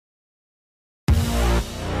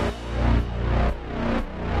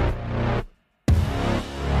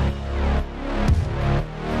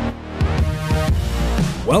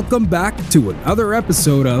Welcome back to another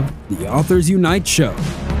episode of the Authors Unite Show.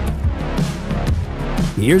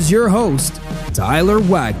 Here's your host, Tyler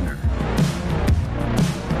Wagner.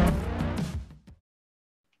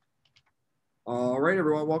 All right,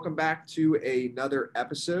 everyone, welcome back to another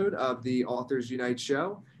episode of the Authors Unite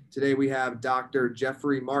Show. Today we have Dr.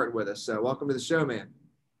 Jeffrey Martin with us. So welcome to the show, man.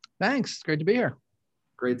 Thanks. Great to be here.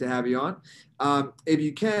 Great to have you on. If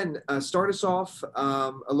you can, start us off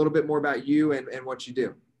a little bit more about you and what you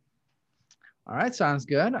do. All right. Sounds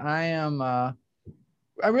good. I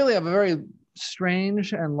really have a very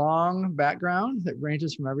strange and long background that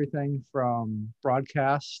ranges from everything from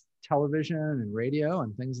broadcast television and radio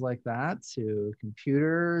and things like that to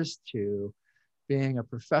computers to being a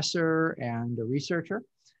professor and a researcher.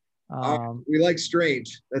 We like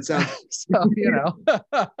strange. That sounds so,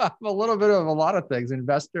 I'm a little bit of a lot of things: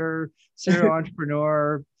 investor, serial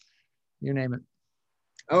entrepreneur, you name it.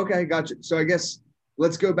 Okay, gotcha. So I guess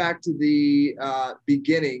let's go back to the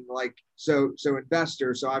beginning. So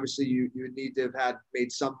investor. So obviously you would need to have made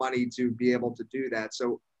some money to be able to do that.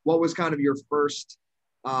 So what was kind of your first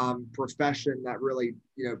profession that really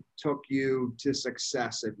took you to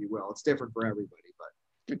success, if you will? It's different for everybody, but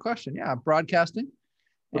good question. Yeah, broadcasting.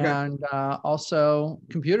 Okay. And also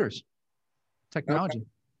computers, technology. Okay.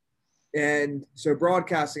 And so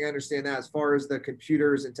broadcasting, I understand that. As far as the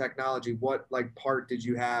computers and technology, what part did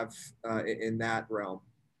you have in that realm?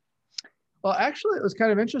 Well, actually, it was kind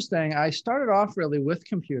of interesting. I started off really with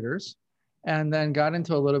computers and then got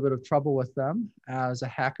into a little bit of trouble with them as a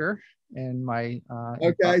hacker in my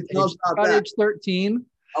age 13.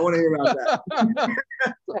 I want to hear about that.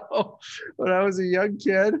 So when I was a young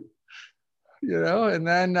kid, and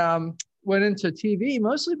then went into TV,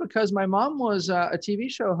 mostly because my mom was a TV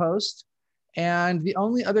show host. And the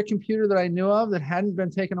only other computer that I knew of that hadn't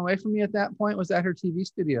been taken away from me at that point was at her TV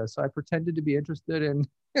studio. So I pretended to be interested in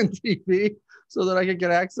TV so that I could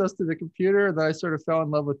get access to the computer. Then I sort of fell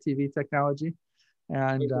in love with TV technology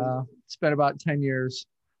and spent about 10 years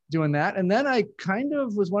doing that. And then I kind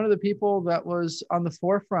of was one of the people that was on the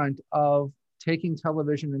forefront of taking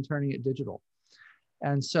television and turning it digital.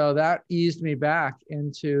 And so that eased me back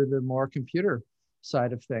into the more computer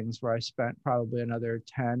side of things, where I spent probably another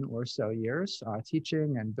 10 or so years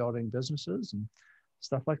teaching and building businesses and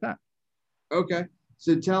stuff like that. Okay.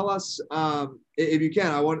 So tell us, if you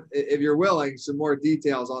can, if you're willing, some more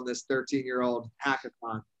details on this 13-year-old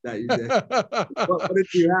hackathon that you did. What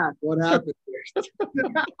did you hack? What happened?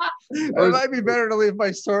 It might be better to leave my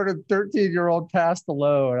sort of 13-year-old past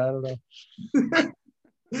alone. I don't know.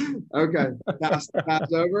 Okay. Pass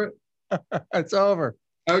over it? It's over.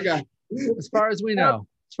 Okay. As far as we know.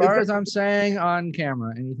 As far as I'm saying on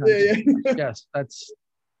camera. Anytime. Yeah. Yes, that's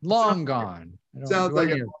long gone. Sounds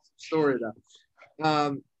like an awesome story,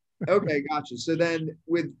 though. Okay, gotcha. So then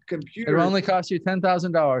with computers... It will only cost you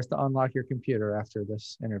 $10,000 to unlock your computer after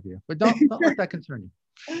this interview. But don't let that concern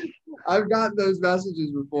you. I've gotten those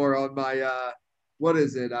messages before on my,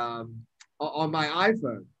 on my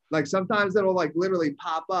iPhone. Sometimes it'll literally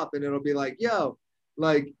pop up and it'll be like, yo,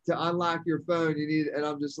 to unlock your phone, you need, and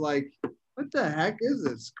I'm just like, what the heck is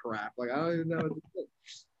this crap? I don't even know what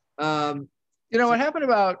to do. What happened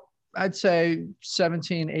about, I'd say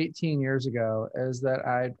 17, 18 years ago is that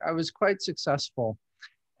I was quite successful,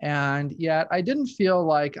 and yet I didn't feel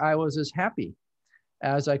like I was as happy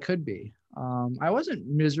as I could be. I wasn't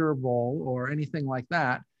miserable or anything like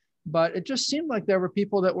that, but it just seemed like there were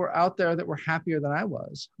people that were out there that were happier than I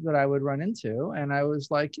was, that I would run into. And I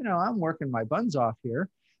was like, I'm working my buns off here,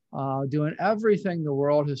 doing everything the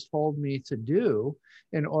world has told me to do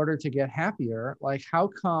in order to get happier. How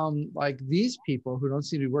come these people who don't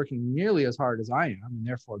seem to be working nearly as hard as I am and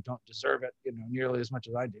therefore don't deserve it, nearly as much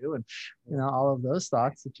as I do. And, all of those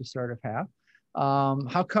thoughts that you sort of have.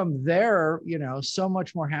 How come they're, so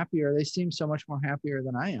much more happier? They seem so much more happier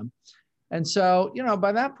than I am. And so,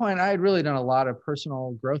 by that point, I had really done a lot of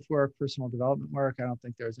personal growth work, personal development work. I don't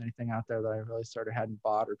think there was anything out there that I really sort of hadn't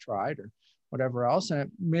bought or tried or whatever else. And it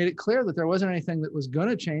made it clear that there wasn't anything that was going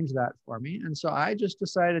to change that for me. And so I just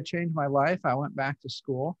decided to change my life. I went back to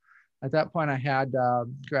school. At that point, I had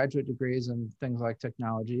graduate degrees in things like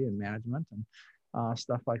technology and management and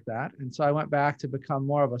stuff like that. And so I went back to become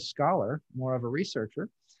more of a scholar, more of a researcher.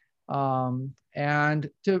 And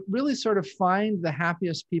to really sort of find the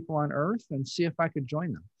happiest people on earth and see if I could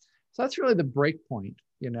join them. So that's really the break point,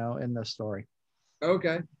 in this story.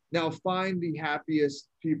 Okay. Now find the happiest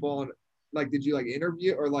people. Did you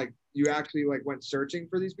interview or you actually went searching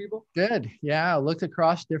for these people? Did. Yeah. I looked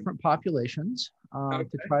across different populations to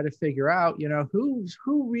try to figure out,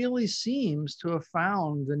 who really seems to have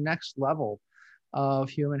found the next level of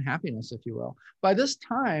human happiness, if you will. By this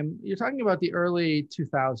time, you're talking about the early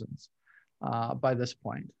 2000s by this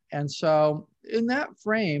point. And so in that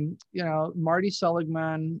frame, Marty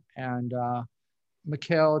Seligman and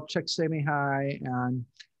Mikhail Csikszentmihalyi and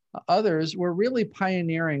others were really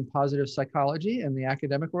pioneering positive psychology in the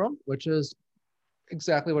academic world, which is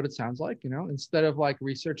exactly what it sounds like. Instead of like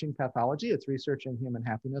researching pathology, it's researching human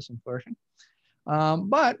happiness and flourishing.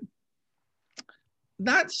 But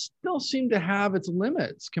that still seemed to have its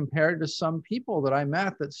limits compared to some people that I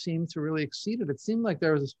met that seemed to really exceed it. It seemed like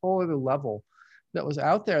there was this whole other level that was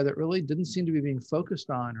out there that really didn't seem to be being focused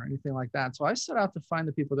on or anything like that. So I set out to find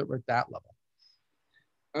the people that were at that level.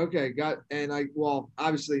 Okay, well,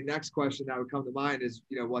 obviously, next question that would come to mind is,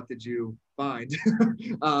 what did you find?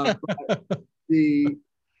 I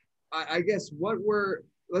guess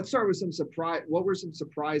let's start with what were some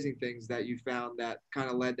surprising things that you found that kind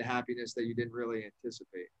of led to happiness that you didn't really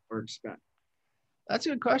anticipate or expect? That's a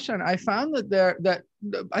good question. I found that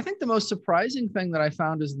I think the most surprising thing that I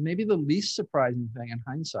found is maybe the least surprising thing in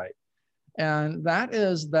hindsight. And that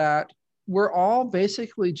is that we're all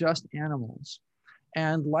basically just animals.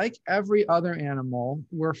 And like every other animal,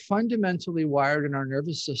 we're fundamentally wired in our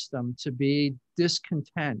nervous system to be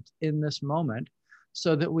discontent in this moment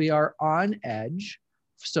so that we are on edge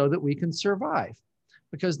so that we can survive.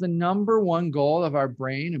 Because the number one goal of our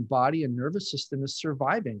brain and body and nervous system is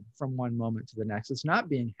surviving from one moment to the next. It's not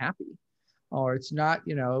being happy, or it's not,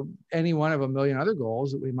 any one of a million other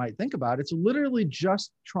goals that we might think about. It's literally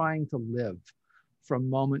just trying to live from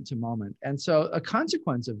moment to moment. And so a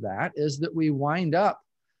consequence of that is that we wind up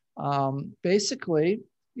basically,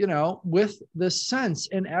 with this sense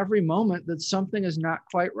in every moment that something is not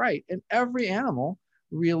quite right. And every animal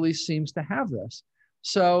really seems to have this.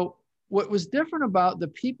 So what was different about the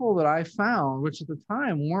people that I found, which at the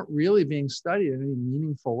time weren't really being studied in any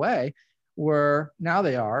meaningful way, now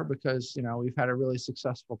they are, because we've had a really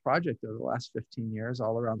successful project over the last 15 years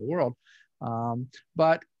all around the world.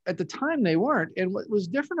 But at the time they weren't. And what was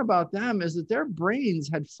different about them is that their brains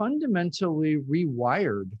had fundamentally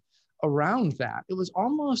rewired around that. It was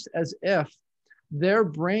almost as if their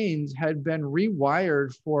brains had been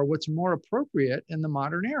rewired for what's more appropriate in the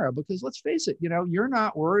modern era. Because let's face it, you're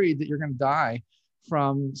not worried that you're going to die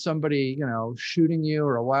from somebody, shooting you,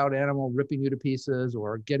 or a wild animal ripping you to pieces,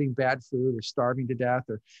 or getting bad food, or starving to death,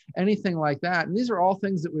 or anything like that. And these are all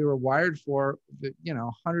things that we were wired for,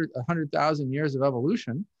 100,000 years of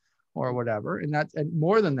evolution or whatever. And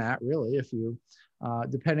more than that, really, if you,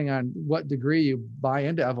 depending on what degree you buy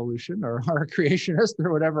into evolution or are a creationist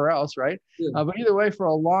or whatever else, right? Yeah. But either way, for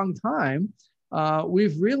a long time,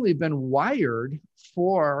 we've really been wired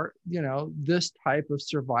for, this type of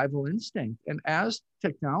survival instinct. And as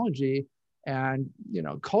technology and,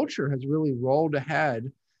 culture has really rolled ahead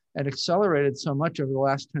and accelerated so much over the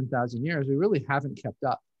last 10,000 years, we really haven't kept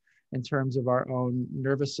up in terms of our own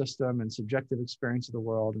nervous system and subjective experience of the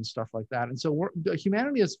world and stuff like that. And so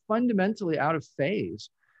humanity is fundamentally out of phase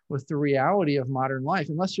with the reality of modern life,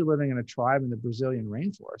 unless you're living in a tribe in the Brazilian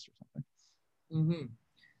rainforest or something. Mm-hmm.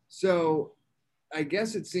 So I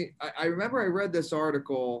guess I remember I read this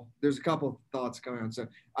article. There's a couple of thoughts coming on. So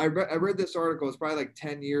I read this article. It's probably like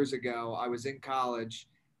 10 years ago. I was in college,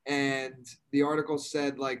 and the article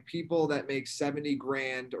said like people that make 70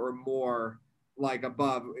 grand or more, like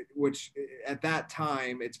above, which at that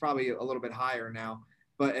time, it's probably a little bit higher now,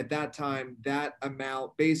 but at that time, that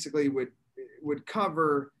amount basically would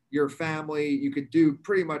cover your family. You could do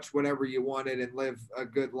pretty much whatever you wanted and live a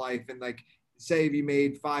good life. And like, say if you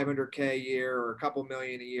made 500K a year or a couple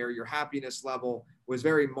million a year, your happiness level was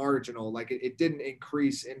very marginal. Like it didn't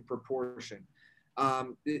increase in proportion.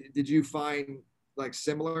 Did you find like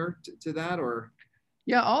similar to that, or?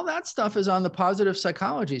 Yeah, all that stuff is on the positive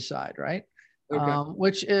psychology side, right? Okay.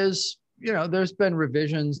 Which is, there's been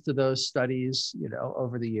revisions to those studies,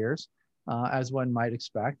 over the years, as one might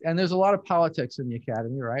expect. And there's a lot of politics in the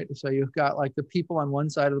academy, right? So you've got like the people on one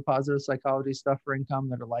side of the positive psychology stuff for income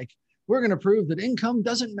that are like, we're going to prove that income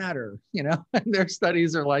doesn't matter, and their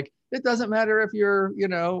studies are like, it doesn't matter if you're,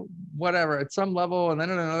 whatever, at some level and then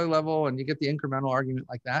at another level, and you get the incremental argument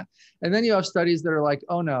like that. And then you have studies that are like,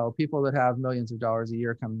 oh no, people that have millions of dollars a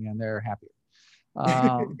year coming in, they're happier.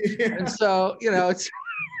 Yeah. And so,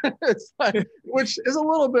 it's like, which is a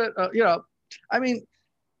little bit, I mean,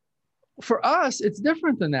 for us, it's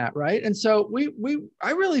different than that, right? And so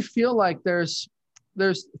I really feel like there's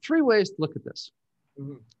three ways to look at this.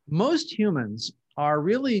 Mm-hmm. Most humans are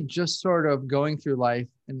really just sort of going through life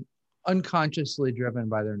and unconsciously driven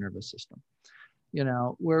by their nervous system.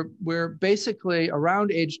 We're basically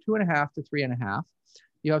around age 2.5 to 3.5.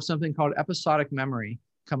 You have something called episodic memory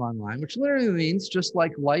come online, which literally means just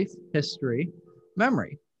like life history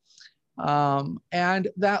memory. And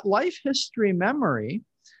that life history memory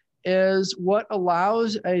is what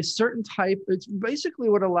allows a certain type, it's basically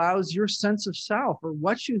what allows your sense of self or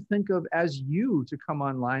what you think of as you to come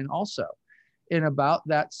online also in about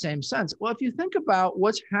that same sense. Well, if you think about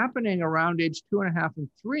what's happening around age 2.5 and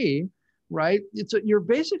 3, right? You're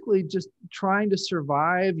basically just trying to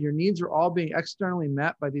survive. Your needs are all being externally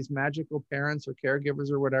met by these magical parents or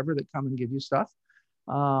caregivers or whatever that come and give you stuff.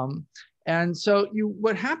 And so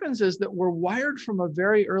what happens is that we're wired from a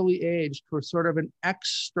very early age for sort of an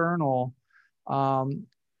external,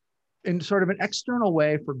 in sort of an external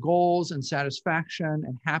way for goals and satisfaction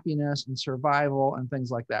and happiness and survival and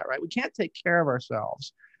things like that, right? We can't take care of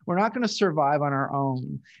ourselves. We're not going to survive on our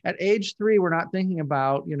own. At age 3, we're not thinking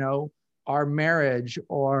about, our marriage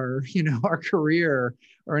or, our career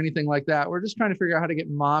or anything like that. We're just trying to figure out how to get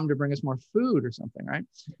mom to bring us more food or something, right?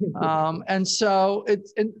 And so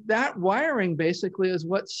that wiring basically is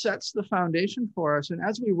what sets the foundation for us. And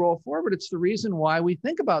as we roll forward, it's the reason why we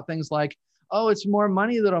think about things like, oh, it's more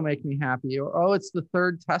money that'll make me happy, or oh, it's the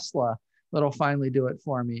third Tesla that'll finally do it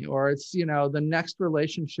for me, or it's, the next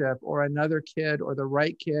relationship or another kid or the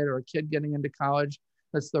right kid or a kid getting into college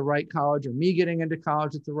that's the right college, or me getting into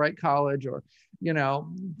college at the right college, or,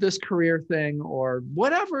 this career thing, or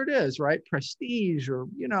whatever it is, right? Prestige, or,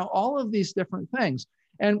 all of these different things.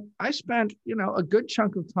 And I spent, a good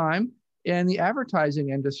chunk of time in the advertising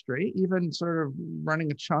industry, even sort of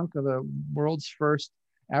running a chunk of the world's first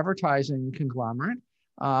advertising conglomerate.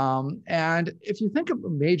 And if you think of a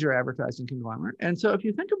major advertising conglomerate, and so if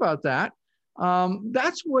you think about that,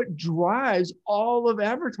 that's what drives all of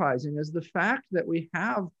advertising, is the fact that we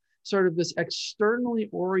have sort of this externally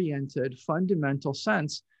oriented fundamental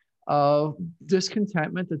sense of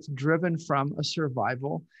discontentment that's driven from a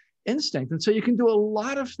survival instinct. And so you can do a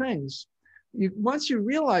lot of things. Once you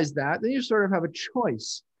realize that, then you sort of have a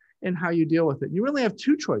choice in how you deal with it. You really have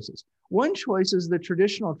two choices. One choice is the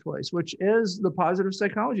traditional choice, which is the positive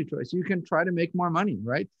psychology choice. You can try to make more money,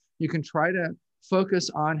 right? You can try to focus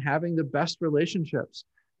on having the best relationships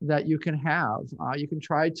that you can have. You can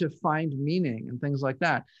try to find meaning and things like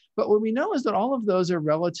that. But what we know is that all of those are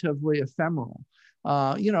relatively ephemeral.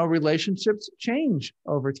 Relationships change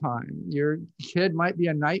over time. Your kid might be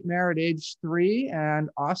a nightmare at age 3 and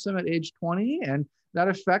awesome at age 20. And that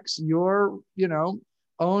affects your,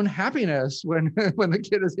 own happiness when the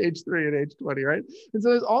kid is age 3 and age 20, right? And so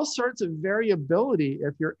there's all sorts of variability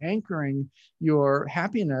if you're anchoring your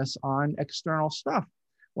happiness on external stuff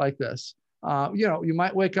like this. You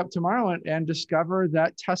might wake up tomorrow and discover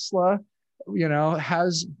that Tesla,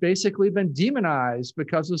 has basically been demonized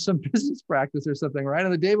because of some business practice or something, right?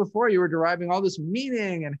 And the day before, you were deriving all this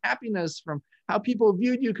meaning and happiness from how people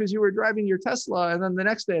viewed you because you were driving your Tesla. And then the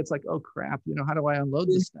next day, it's like, oh crap, how do I unload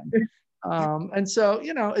this thing? And so,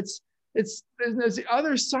 there's the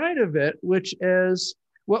other side of it, which is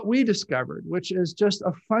what we discovered, which is just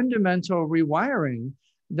a fundamental rewiring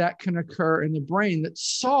that can occur in the brain that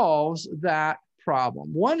solves that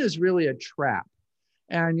problem. One is really a trap.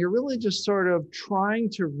 And you're really just sort of trying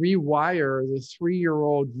to rewire the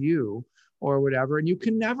 3-year-old you or whatever. And you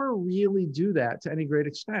can never really do that to any great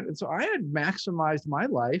extent. And so I had maximized my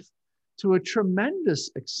life to a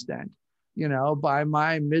tremendous extent, by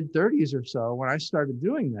my mid 30s or so when I started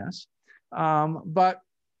doing this. But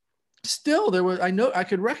still I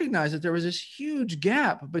could recognize that there was this huge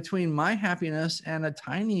gap between my happiness and a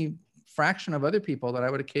tiny fraction of other people that I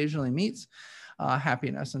would occasionally meet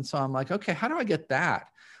happiness. And so I'm like, okay, how do I get that?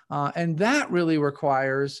 And that really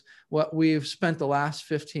requires what we've spent the last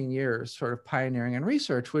 15 years sort of pioneering in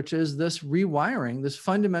research, which is this rewiring, this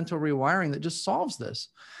fundamental rewiring that just solves this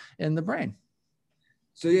in the brain.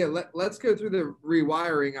 So yeah, let's go through the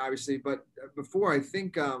rewiring, obviously. But before, I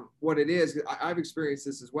think what it is, I've experienced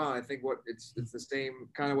this as well. And I think it's the same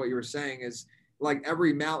kind of what you were saying is like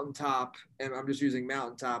every mountaintop, and I'm just using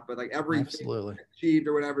mountaintop, but like every achieved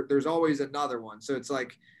or whatever, there's always another one. So it's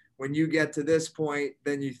like when you get to this point,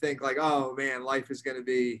 then you think like, oh man, life is going to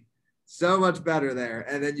be so much better there.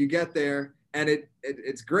 And then you get there and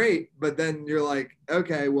it's great. But then you're like,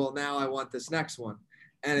 okay, well now I want this next one.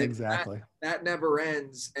 And exactly that never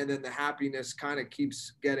ends. And then the happiness kind of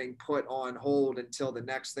keeps getting put on hold until the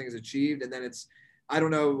next thing is achieved. And then I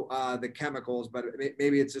don't know the chemicals, but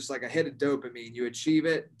maybe it's just like a hit of dopamine. You achieve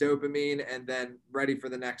it, dopamine, and then ready for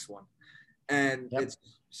the next one. And it's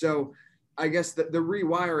so I guess the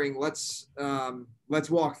rewiring, let's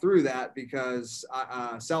walk through that because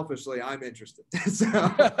selfishly I'm interested. So,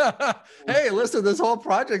 hey, listen, this whole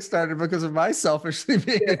project started because of my selfishly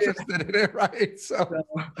being interested in it, right? So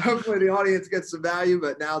hopefully the audience gets some value,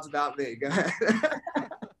 but now it's about me. Go ahead.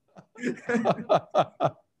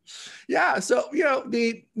 Yeah. So,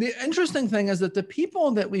 the interesting thing is that the people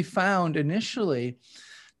that we found initially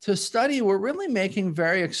to study were really making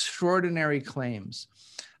very extraordinary claims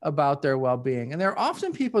about their well-being. And they're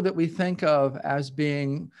often people that we think of as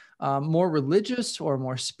being more religious or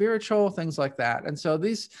more spiritual, things like that. And so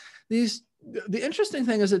the interesting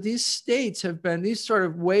thing is that these states have been, these sort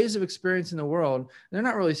of ways of experiencing the world, they're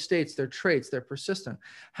not really states, they're traits, they're persistent,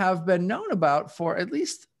 have been known about for at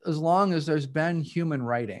least as long as there's been human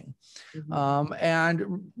writing. Mm-hmm.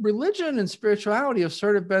 And religion and spirituality have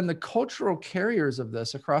sort of been the cultural carriers of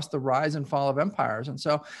this across the rise and fall of empires. And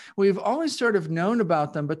so we've always sort of known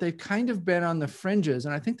about them, but they've kind of been on the fringes.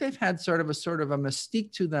 And I think they've had sort of a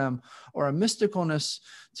mystique to them or a mysticalness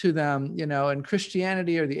to them. In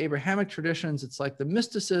Christianity or the Abrahamic traditions, it's like the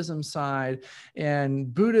mysticism side. In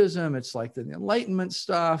Buddhism, it's like the Enlightenment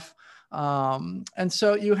stuff. And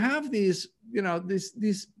so you have these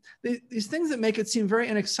things that make it seem very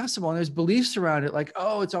inaccessible, and there's beliefs around it like,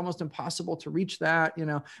 oh, it's almost impossible to reach that.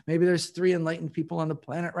 Maybe there's 3 enlightened people on the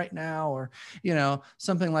planet right now, or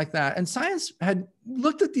something like that. And science had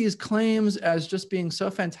looked at these claims as just being so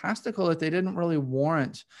fantastical that they didn't really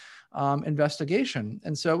warrant investigation.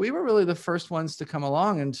 And so we were really the first ones to come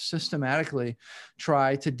along and systematically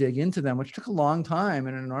try to dig into them, which took a long time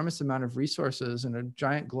and an enormous amount of resources and a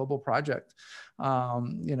giant global project,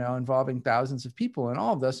 involving thousands of people and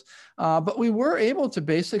all of this. But we were able to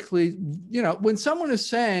basically, when someone is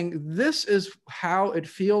saying, this is how it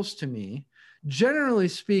feels to me, generally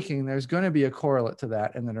speaking, there's going to be a correlate to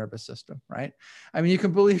that in the nervous system, right? I mean, you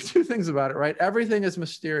can believe 2 things about it, right? Everything is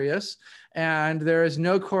mysterious and there is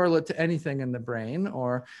no correlate to anything in the brain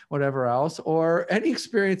or whatever else, or any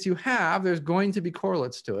experience you have, there's going to be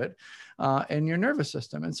correlates to it in your nervous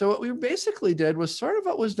system. And so what we basically did was sort of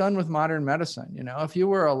what was done with modern medicine. If you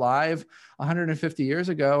were alive 150 years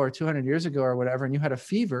ago or 200 years ago or whatever, and you had a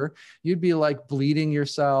fever, you'd be like bleeding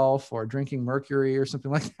yourself or drinking mercury or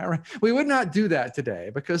something like that, right? We would not do that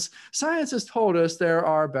today because science has told us there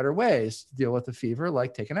are better ways to deal with the fever,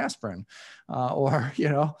 like take an aspirin or,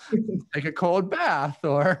 take a cold bath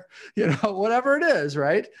or, whatever it is,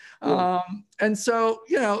 right? Yeah. And so,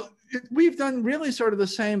 we've done really sort of the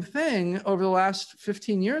same thing over the last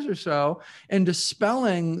 15 years or so in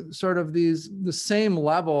dispelling sort of the same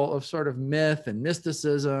level of sort of myth and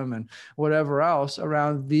mysticism and whatever else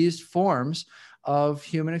around these forms of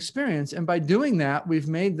human experience. And by doing that, we've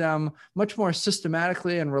made them much more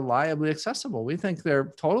systematically and reliably accessible. We think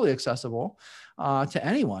they're totally accessible to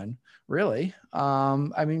anyone, really.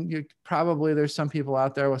 I mean, there's some people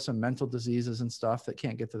out there with some mental diseases and stuff that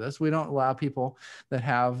can't get to this. We don't allow people that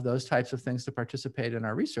have those types of things to participate in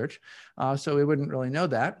our research. So we wouldn't really know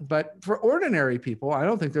that. But for ordinary people, I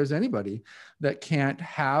don't think there's anybody that can't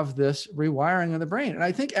have this rewiring of the brain. And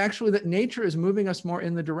I think actually that nature is moving us more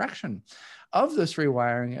in the direction of this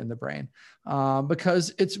rewiring in the brain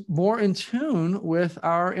because it's more in tune with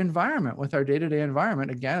our environment, with our day-to-day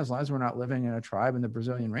environment. Again, as long as we're not living in a tribe in the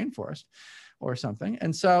Brazilian rainforest or something.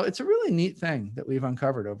 And so it's a really neat thing that we've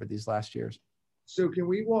uncovered over these last years. So can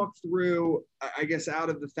we walk through, I guess, out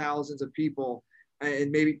of the thousands of people,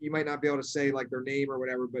 and maybe you might not be able to say like their name or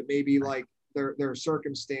whatever, but maybe like their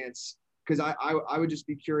circumstance, because I would just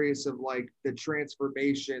be curious of like the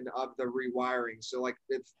transformation of the rewiring. So like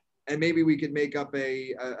and maybe we could make up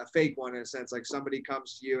a fake one in a sense, like somebody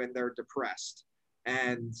comes to you and they're depressed,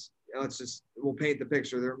 and we'll paint the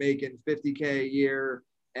picture. They're making $50K a year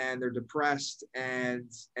and they're depressed, and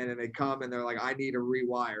then they come and they're like, I need a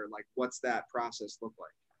rewire. Like, what's that process look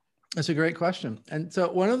like? That's a great question. And so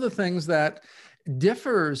one of the things that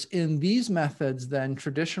differs in these methods than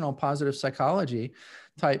traditional positive psychology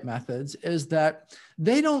type methods is that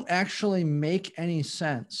they don't actually make any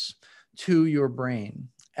sense to your brain.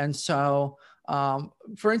 And so,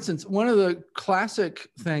 for instance, one of the classic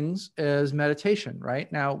things is meditation, right?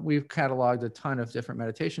 Now, we've cataloged a ton of different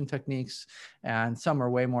meditation techniques, and some are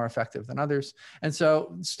way more effective than others. And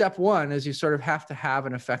so step one is you sort of have to have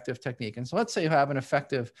an effective technique. And so let's say you have an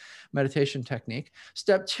effective meditation technique.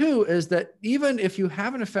 Step two is that even if you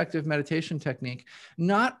have an effective meditation technique,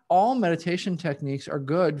 not all meditation techniques are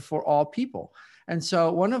good for all people. And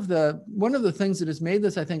so one of the things that has made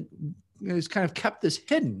this, I think, has kind of kept this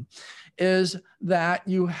hidden is that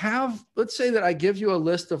you have, let's say that I give you a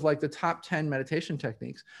list of like the top 10 meditation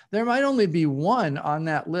techniques. There might only be one on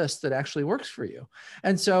that list that actually works for you.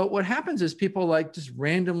 And so what happens is people like just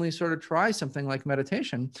randomly sort of try something like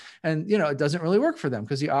meditation, and, you know, it doesn't really work for them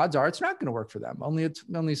because the odds are it's not going to work for them.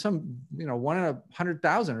 Only some, you know, 1 in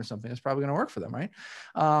 100,000 or something is probably going to work for them. Right.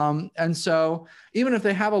 And so even if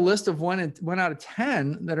they have a list of one out of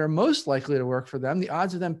 10 that are most likely to work for them, the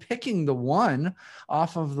odds of them picking the one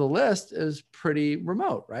off of the list is pretty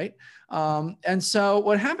remote, right? And so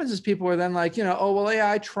what happens is people are then like, you know, oh, well,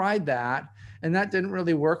 yeah, I tried that and that didn't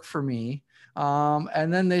really work for me.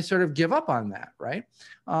 And then they sort of give up on that, right?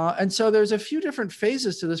 And so there's a few different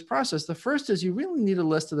phases to this process. The first is you really need a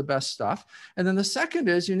list of the best stuff. And then the second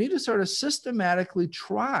is you need to sort of systematically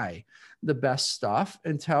try the best stuff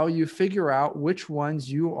until you figure out which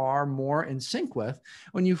ones you are more in sync with.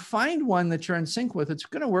 When you find one that you're in sync with, it's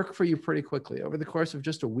going to work for you pretty quickly over the course of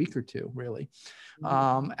just a week or two, really.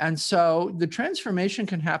 And so the transformation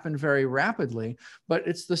can happen very rapidly, but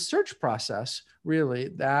it's the search process really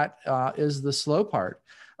that is the slow part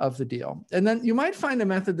of the deal. And then you might find a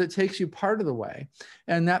method that takes you part of the way,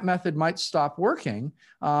 and that method might stop working.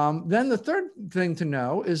 Then the third thing to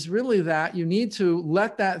know is really that you need to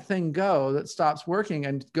let that thing go that stops working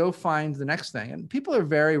and go find the next thing. And people are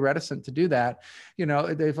very reticent to do that. You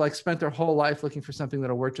know, they've like spent their whole life looking for something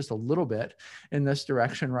that'll work just a little bit in this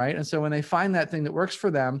direction, right? And so when they find that thing that works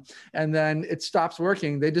for them and then it stops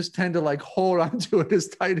working, they just tend to like hold on to it as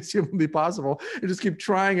tight as humanly possible and just keep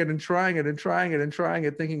trying it and trying it and trying it and trying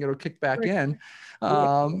it, thinking it'll kick back in.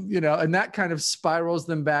 You know, and that kind of spirals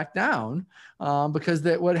them back down because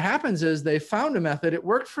what happens is they found a method, it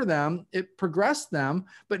worked for them, it progressed them,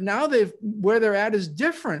 but now where they're at is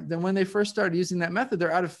different than when they first started using that method.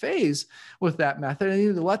 They're out of phase with that method, and they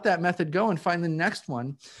need to let that method go and find the next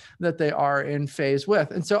one that they are in phase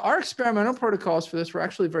with. And so our experimental protocols for this were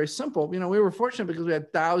actually very simple. You know, we were fortunate because we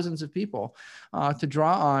had thousands of people to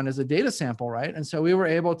draw on as a data sample, right? And so we were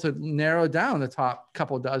able to narrow down the top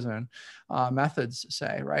couple dozen methods,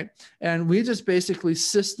 say, right? And we just basically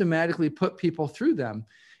systematically put people through them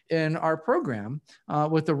in our program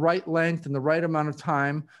with the right length and the right amount of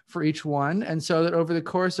time for each one. And so that over the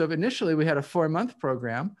course of, initially we had a 4-month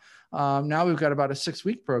program. Now we've got about a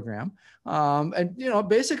 6-week program. And, you know,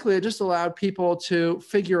 basically it just allowed people to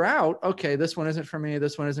figure out, okay, this one isn't for me.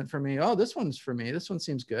 This one isn't for me. Oh, this one's for me. This one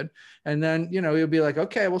seems good. And then, you know, you'll be like,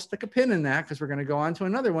 okay, we'll stick a pin in that because we're going to go on to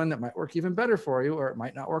another one that might work even better for you, or it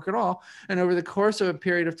might not work at all. And over the course of a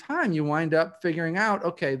period of time, you wind up figuring out,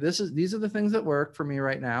 okay, these are the things that work for me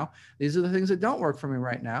right now. These are the things that don't work for me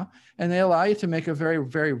right now. And they allow you to make a very,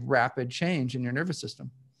 very rapid change in your nervous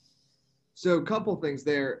system. So a couple things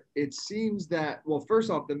there. It seems that, well, first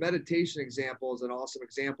off, the meditation example is an awesome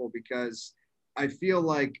example because I feel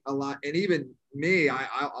like a lot, and even me,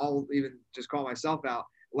 I'll even just call myself out.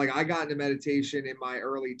 Like I got into meditation in my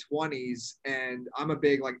early 20s, and I'm a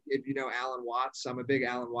big, like, if you know Alan Watts, I'm a big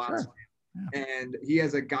Alan Watts Sure. fan. And he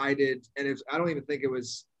has a guided, and I don't even think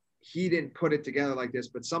he didn't put it together like this,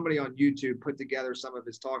 but somebody on YouTube put together some of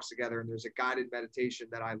his talks together, and there's a guided meditation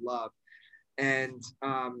that I love. And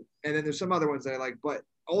then there's some other ones that I like, but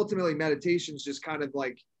ultimately meditation is just kind of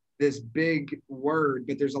like this big word,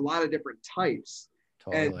 but there's a lot of different types.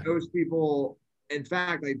 Totally. And those people, in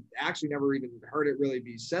fact, I actually never even heard it really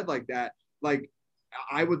be said like that. Like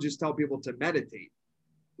I would just tell people to meditate.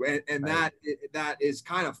 And right. that is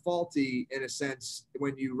kind of faulty in a sense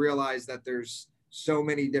when you realize that there's so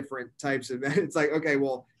many different types of, it's like, okay,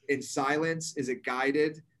 well, in silence, is it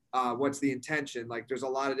guided? What's the intention? Like there's a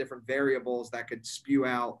lot of different variables that could spew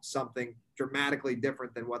out something dramatically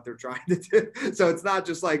different than what they're trying to do. So it's not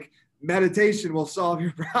just like meditation will solve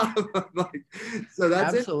your problem. Like, so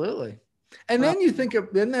that's absolutely. And then you think of,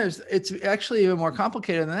 it's actually even more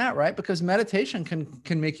complicated than that, right? Because meditation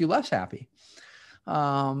can make you less happy.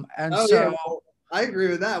 Yeah, I agree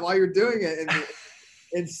with that. While you're doing it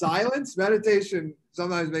in silence, meditation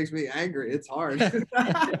sometimes makes me angry. It's hard.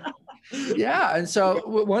 Yeah. And so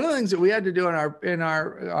one of the things that we had to do in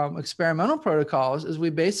our experimental protocols is we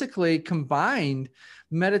basically combined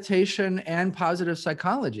meditation and positive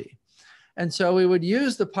psychology. And so we would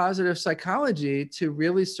use the positive psychology to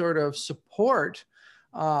really sort of support,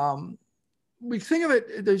 we think of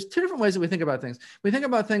it, there's 2 different ways that we think about things. We think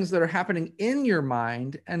about things that are happening in your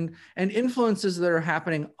mind and influences that are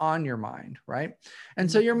happening on your mind, right?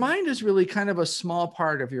 And so your mind is really kind of a small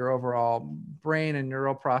part of your overall brain and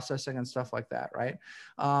neural processing and stuff like that, right?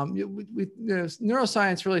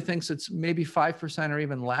 Neuroscience really thinks it's maybe 5% or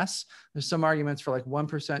even less. There's some arguments for like 1%,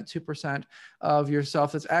 2% of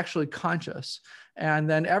yourself that's actually conscious. And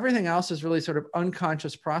then everything else is really sort of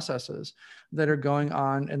unconscious processes that are going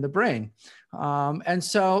on in the brain. And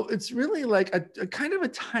so it's really like a kind of a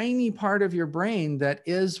tiny part of your brain that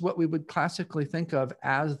is what we would classically think of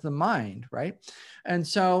as the mind, right? And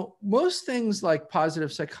so most things like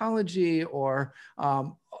positive psychology or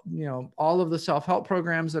all of the self-help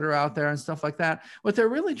programs that are out there and stuff like that, what they're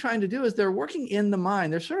really trying to do is they're working in the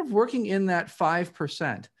mind. They're sort of working in that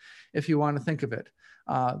 5%, if you want to think of it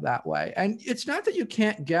that way. And it's not that you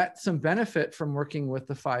can't get some benefit from working with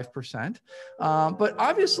the 5%. But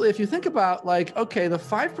obviously, if you think about like, okay, the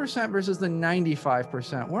 5% versus the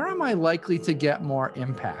 95%, where am I likely to get more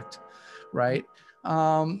impact, right?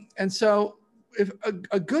 And so if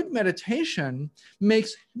a good meditation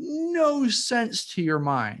makes no sense to your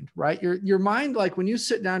mind, right? Your mind, like when you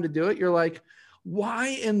sit down to do it, you're like, why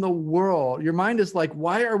in the world? Your mind is like,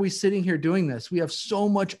 why are we sitting here doing this? We have so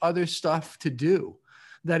much other stuff to do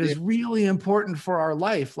that is really important for our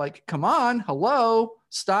life. Like, come on, hello,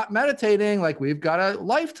 stop meditating. Like, we've got a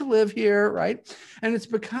life to live here, right? And it's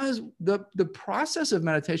because the process of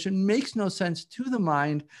meditation makes no sense to the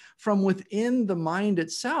mind from within the mind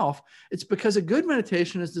itself. It's because a good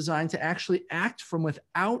meditation is designed to actually act from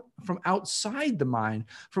outside the mind,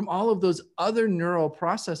 from all of those other neural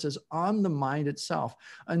processes on the mind itself.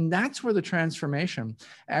 And that's where the transformation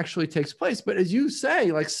actually takes place. But as you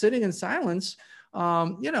say, like sitting in silence,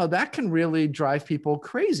 that can really drive people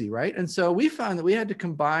crazy, right? And so we found that we had to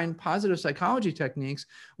combine positive psychology techniques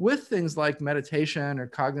with things like meditation or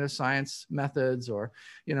cognitive science methods, or,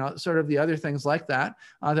 sort of the other things like that,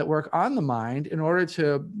 that work on the mind in order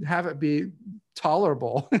to have it be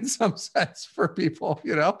tolerable in some sense for people,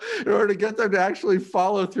 in order to get them to actually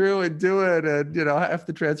follow through and do it and, have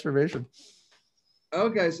the transformation.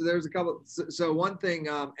 Okay, so there's a couple. So one thing,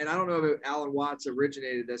 and I don't know if Alan Watts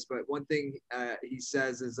originated this, but one thing he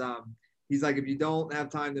says is, he's like, if you don't have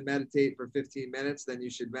time to meditate for 15 minutes, then you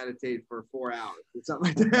should meditate for 4 hours or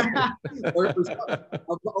something like that.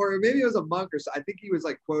 or maybe it was a monk, or so. I think he was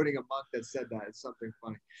like quoting a monk that said that. It's something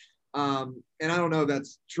funny. And I don't know if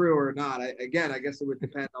that's true or not. I guess it would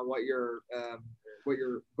depend on what your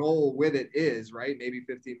goal with it is, right? Maybe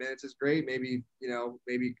 15 minutes is great. Maybe,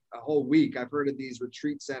 maybe a whole week. I've heard of these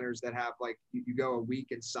retreat centers that have like, you go a week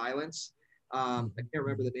in silence. I can't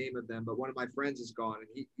remember the name of them, but one of my friends is gone,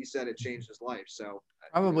 and he said it changed his life. So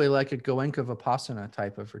probably like a Goenka Vipassana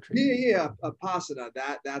type of retreat. Yeah, Vipassana.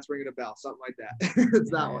 That's ringing a bell, something like that.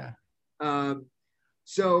 It's that one.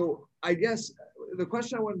 So I guess the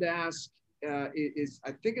question I wanted to ask is,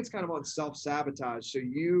 I think it's kind of on self-sabotage. So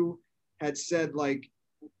you had said, like,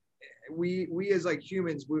 we as like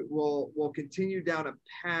humans, will continue down a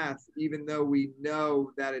path even though we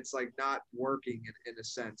know that it's like not working in a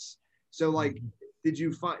sense. So like, did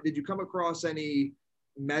you come across any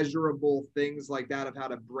measurable things like that of how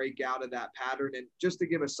to break out of that pattern? And just to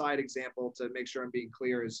give a side example to make sure I'm being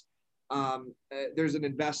clear is, there's an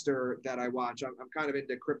investor that I watch. I'm kind of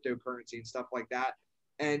into cryptocurrency and stuff like that.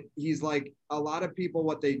 And he's like, a lot of people,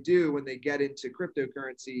 what they do when they get into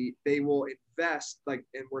cryptocurrency, they will invest, like,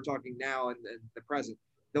 and we're talking now in the present,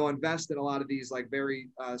 they'll invest in a lot of these like very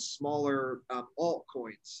smaller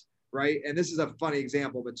altcoins, right? And this is a funny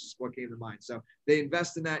example, but just what came to mind. So they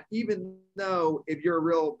invest in that, even though if you're a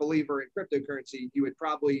real believer in cryptocurrency, you would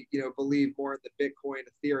probably, believe more in the Bitcoin,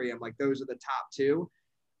 Ethereum, like those are the top two.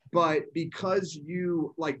 But because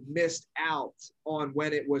you like missed out on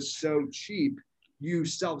when it was so cheap, you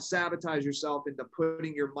self-sabotage yourself into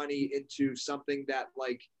putting your money into something that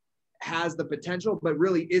like has the potential, but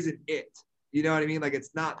really isn't it. You know what I mean? Like,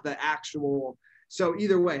 it's not the actual. So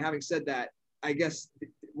either way, having said that, I guess,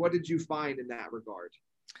 what did you find in that regard?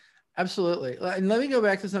 Absolutely. And let me go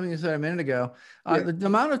back to something you said a minute ago. The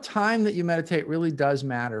amount of time that you meditate really does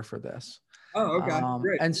matter for this. Oh, okay.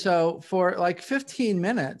 Great. And so for like 15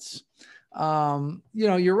 minutes,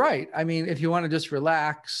 you're right. I mean, if you want to just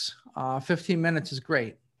relax, 15 minutes is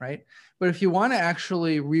great, right? But if you want to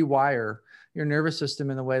actually rewire your nervous system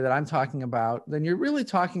in the way that I'm talking about, then you're really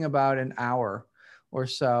talking about an hour or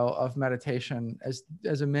so of meditation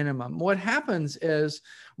as a minimum. What happens is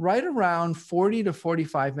right around 40 to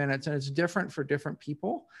 45 minutes, and it's different for different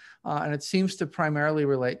people. And it seems to primarily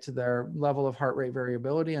relate to their level of heart rate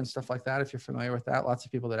variability and stuff like that. If you're familiar with that, lots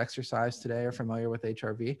of people that exercise today are familiar with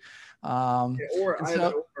HRV. Or I have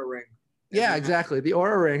an Oura ring. Yeah, exactly. The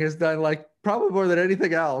Oura ring has done like probably more than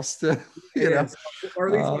anything else to,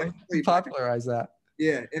 or at least popularize that.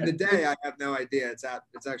 Yeah, in the day I have no idea. It's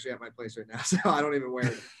actually at my place right now, so I don't even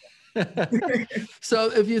wear it. So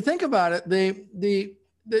if you think about it,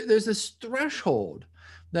 there's this threshold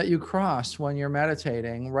that you cross when you're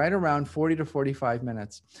meditating, right around 40 to 45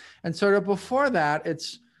 minutes. And sort of before that,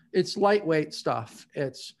 it's lightweight stuff.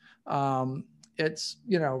 It's,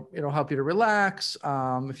 you know, it'll help you to relax.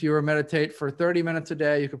 If you were to meditate for 30 minutes a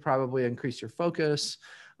day, you could probably increase your focus.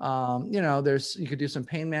 You know, you could do some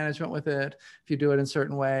pain management with it if you do it in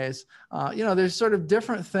certain ways. You know, there's sort of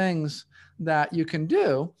different things that you can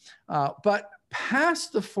do, but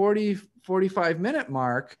past the 45-minute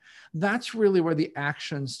mark, that's really where the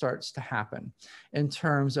action starts to happen in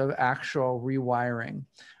terms of actual rewiring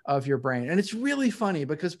of your brain. And it's really funny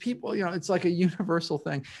because people, you know, it's like a universal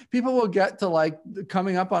thing. People will get to like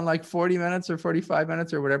coming up on like 40 minutes or 45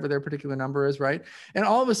 minutes or whatever their particular number is, right? And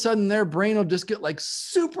all of a sudden their brain will just get like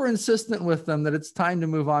super insistent with them that it's time to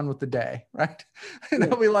move on with the day, right? And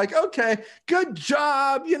they'll be like, okay, good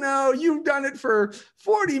job. You know, you've done it for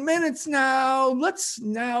 40 minutes now. Let's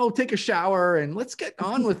now take a shower and let's get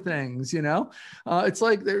on with things, you know? It's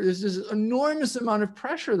like there's this enormous amount of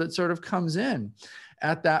pressure that sort of comes in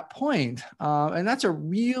at that point. And that's a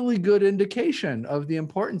really good indication of the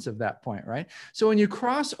importance of that point, right? So when you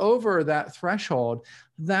cross over that threshold,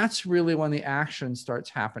 that's really when the action starts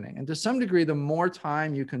happening. And to some degree, the more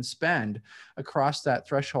time you can spend across that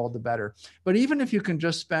threshold, the better. But even if you can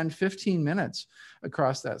just spend 15 minutes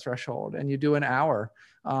across that threshold and you do an hour,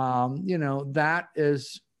 you know, that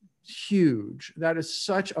is huge. That is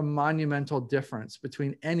such a monumental difference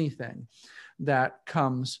between anything that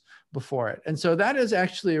comes before it. And so that is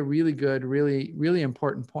actually a really good, really, really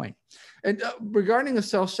important point. And regarding the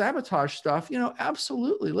self-sabotage stuff, you know,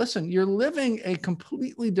 absolutely. Listen, you're living a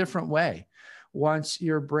completely different way once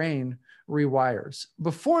your brain rewires.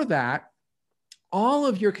 Before that, all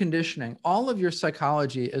of your conditioning, all of your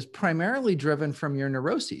psychology is primarily driven from your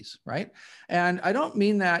neuroses, right? And I don't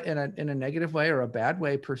mean that in a negative way or a bad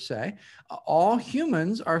way per se. All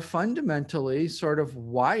humans are fundamentally sort of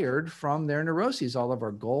wired from their neuroses. All of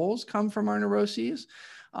our goals come from our neuroses.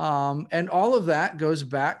 And all of that goes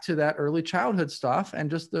back to that early childhood stuff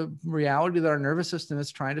and just the reality that our nervous system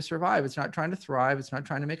is trying to survive. It's not trying to thrive. It's not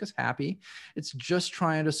trying to make us happy. It's just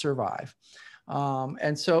trying to survive.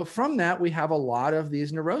 And so from that, we have a lot of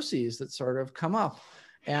these neuroses that sort of come up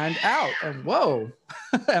and out and whoa,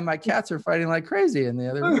 and my cats are fighting like crazy in the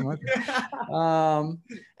other room.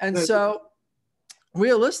 And so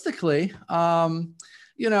realistically,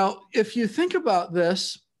 you know, if you think about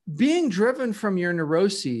this, being driven from your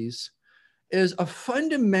neuroses is a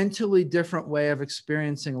fundamentally different way of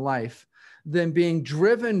experiencing life than being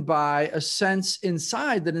driven by a sense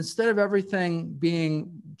inside that instead of everything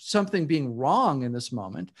being something being wrong in this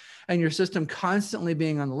moment and your system constantly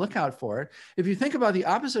being on the lookout for it, if you think about the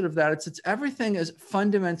opposite of that, it's everything is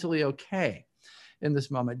fundamentally okay in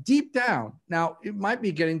this moment, deep down. Now, it might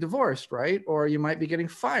be getting divorced, right? Or you might be getting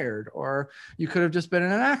fired, or you could have just been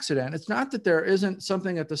in an accident. It's not that there isn't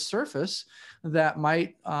something at the surface that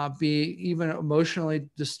might be even emotionally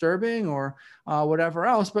disturbing or whatever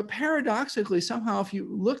else. But paradoxically, somehow, if you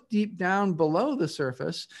look deep down below the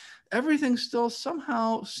surface, everything still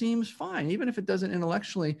somehow seems fine, even if it doesn't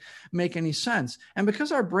intellectually make any sense. And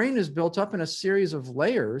because our brain is built up in a series of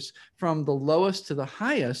layers from the lowest to the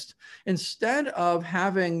highest, instead of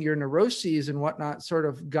having your neuroses and whatnot sort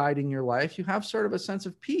of guiding your life, you have sort of a sense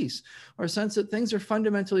of peace or a sense that things are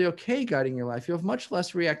fundamentally okay guiding your life. You have much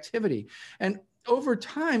less reactivity. And over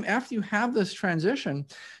time, after you have this transition,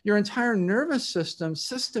 your entire nervous system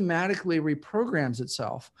systematically reprograms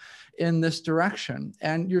itself in this direction.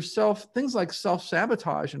 And things like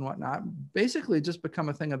self-sabotage and whatnot basically just become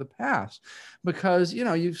a thing of the past because, you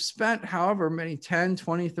know, you've spent however many 10,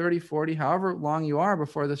 20, 30, 40, however long you are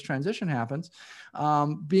before this transition happens,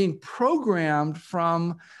 being programmed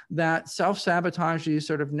from that self-sabotage,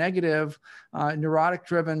 sort of negative,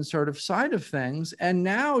 neurotic-driven sort of side of things. And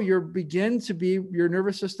now your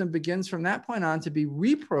nervous system begins from that point on to be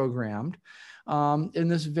reprogrammed in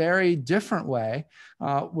this very different way,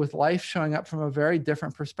 with life showing up from a very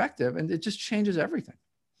different perspective. And it just changes everything.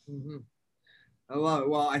 Mm-hmm. I love it.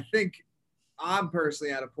 Well, I think I'm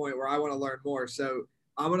personally at a point where I want to learn more. So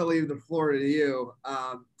I'm going to leave the floor to you.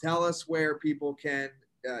 Tell us where people can,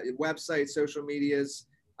 website, social medias,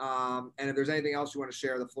 and if there's anything else you want to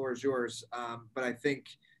share, the floor is yours. But I think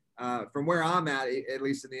from where I'm at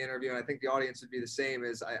least in the interview, and I think the audience would be the same,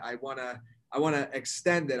 is I want to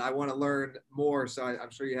extend it. I want to learn more. So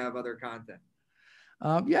I'm sure you have other content.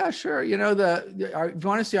 Yeah, sure. You know, if you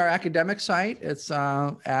want to see our academic site, it's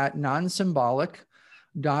at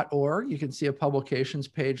nonsymbolic.org. You can see a publications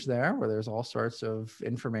page there where there's all sorts of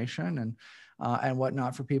information and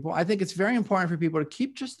whatnot for people. I think it's very important for people to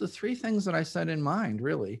keep just the three things that I said in mind,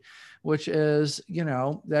 really. which is,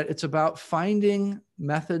 that it's about finding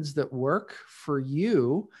methods that work for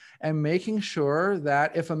you and making sure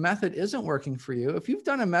that if a method isn't working for you, if you've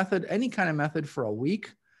done a method, any kind of method for a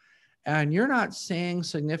week, and you're not seeing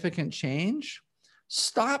significant change,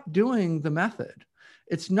 stop doing the method.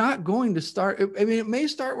 It's not going to start. It may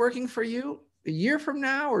start working for you a year from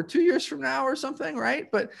now or 2 years from now or something,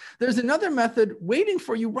 right? But there's another method waiting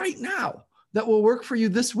for you right now that will work for you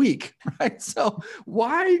this week, right? So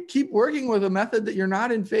why keep working with a method that you're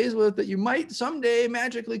not in phase with, that you might someday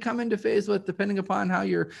magically come into phase with, depending upon how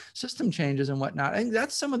your system changes and whatnot? I think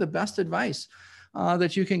that's some of the best advice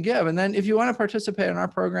that you can give. And then if you want to participate in our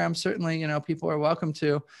program, certainly, people are welcome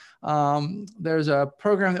to. There's a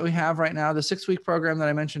program that we have right now, the 6-week program that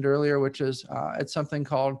I mentioned earlier, which is it's something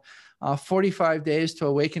called 45 Days to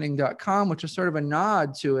Awakening.com, which is sort of a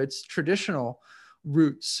nod to its traditional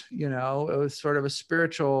roots. It was sort of a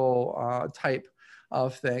spiritual type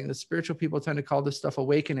of thing. The spiritual people tend to call this stuff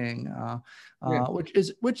awakening, which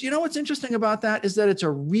what's interesting about that is that it's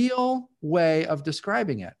a real way of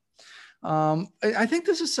describing it. I think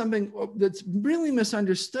this is something that's really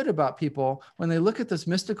misunderstood about people when they look at this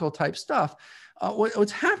mystical type stuff.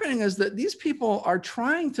 What's happening is that these people are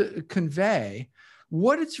trying to convey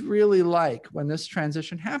what it's really like when this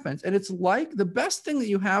transition happens. And it's like the best thing that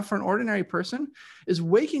you have for an ordinary person is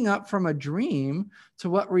waking up from a dream to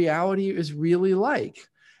what reality is really like.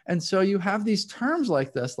 And so you have these terms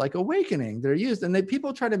like this, like awakening, they're used, and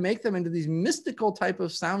people try to make them into these mystical type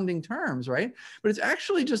of sounding terms, right? But it's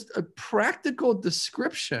actually just a practical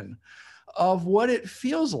description of what it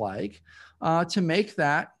feels like to make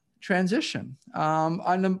that transition.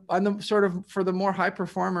 On the sort of, for the more high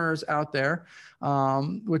performers out there,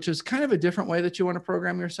 which is kind of a different way that you want to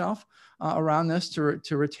program yourself around this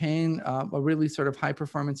to retain a really sort of high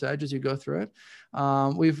performance edge as you go through it.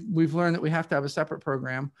 We've learned that we have to have a separate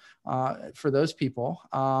program for those people.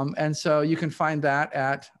 And so you can find that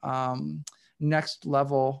at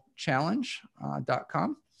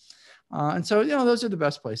nextlevelchallenge.com. And so, those are the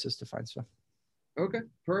best places to find stuff. Okay,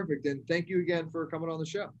 perfect. And thank you again for coming on the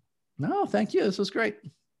show. No, thank you. This was great.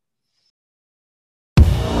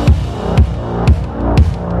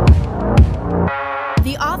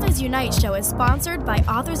 The Authors Unite show is sponsored by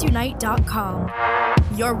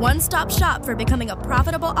AuthorsUnite.com, your one-stop shop for becoming a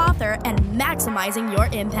profitable author and maximizing your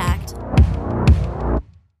impact.